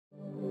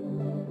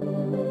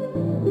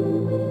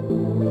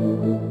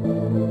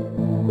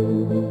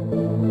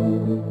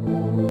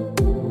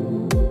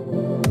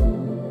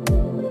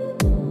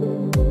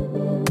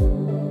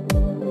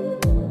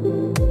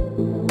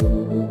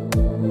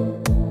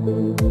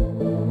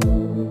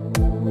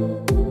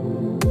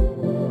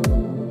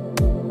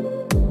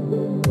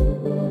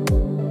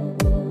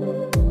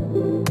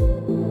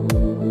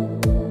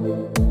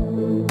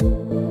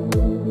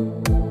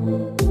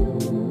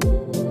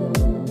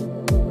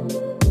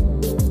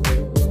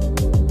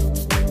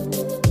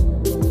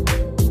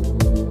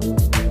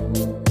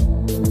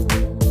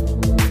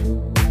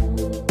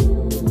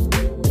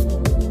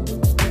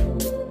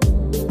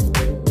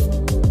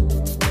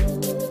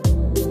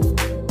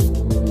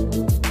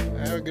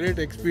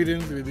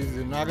experience with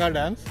this Naga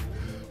dance,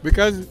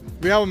 because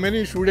we have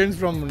many students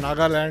from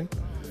Nagaland,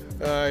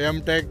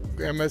 M.Tech,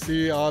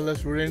 MSc, all the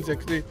students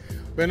actually.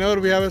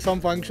 Whenever we have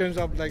some functions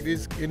of like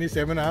this, any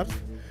seminars,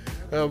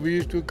 we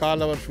used to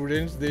call our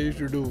students, they used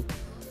to do.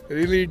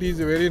 Really it is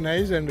very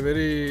nice and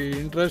very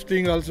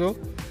interesting also,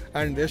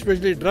 and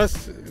especially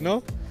dress,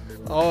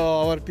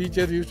 our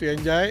teachers used to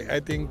enjoy. I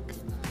think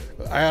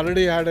I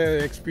already had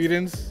an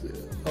experience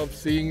of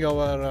seeing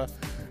our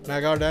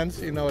Naga dance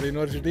in our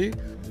university.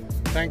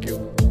 Thank you.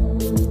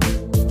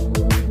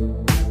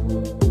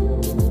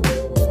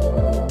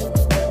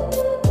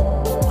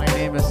 My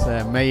name is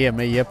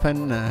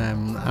Mayappan.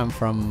 I'm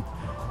from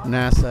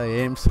NASA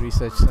Ames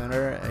Research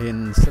Center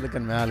in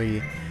Silicon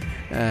Valley,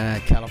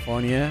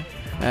 California.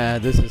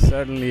 This is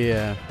certainly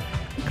a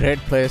great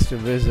place to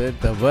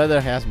visit. The weather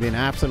has been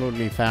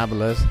absolutely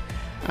fabulous,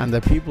 and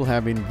the people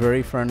have been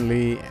very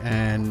friendly,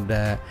 and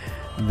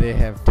they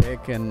have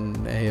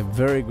taken a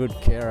very good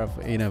care of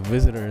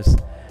visitors.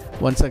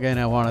 Once again,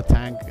 I want to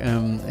thank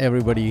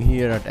everybody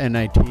here at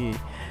NIT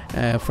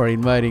for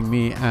inviting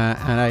me,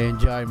 and I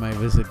enjoyed my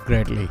visit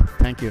greatly.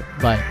 Thank you.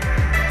 Bye.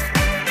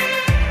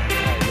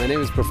 My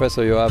name is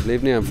Professor Yoav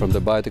Livni. I'm from the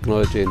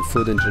Biotechnology and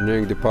Food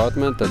Engineering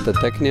Department at the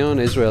Technion,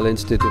 Israel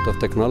Institute of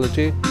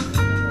Technology.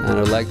 And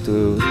I'd like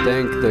to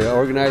thank the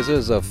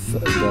organizers of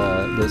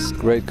this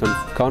great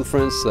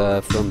conference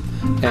from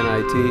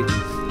NIT.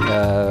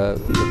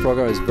 The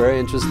program is very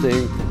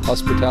interesting,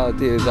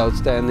 hospitality is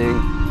outstanding,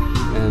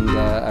 and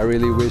I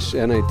really wish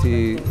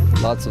NIT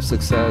lots of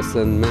success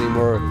and many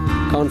more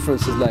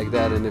conferences like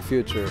that in the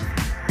future.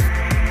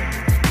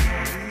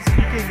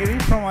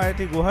 From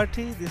IIT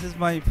Guwahati. This is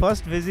my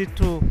first visit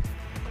to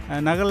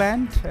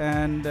Nagaland,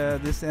 and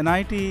this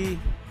NIT,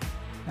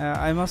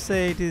 I must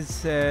say, it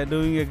is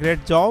doing a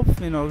great job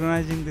in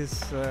organizing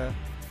this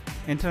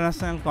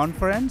international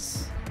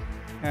conference,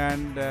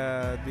 and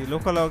the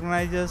local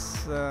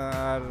organizers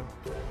are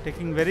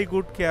taking very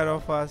good care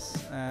of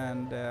us,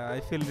 and I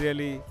feel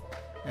really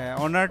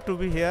honored to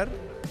be here,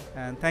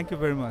 and thank you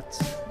very much.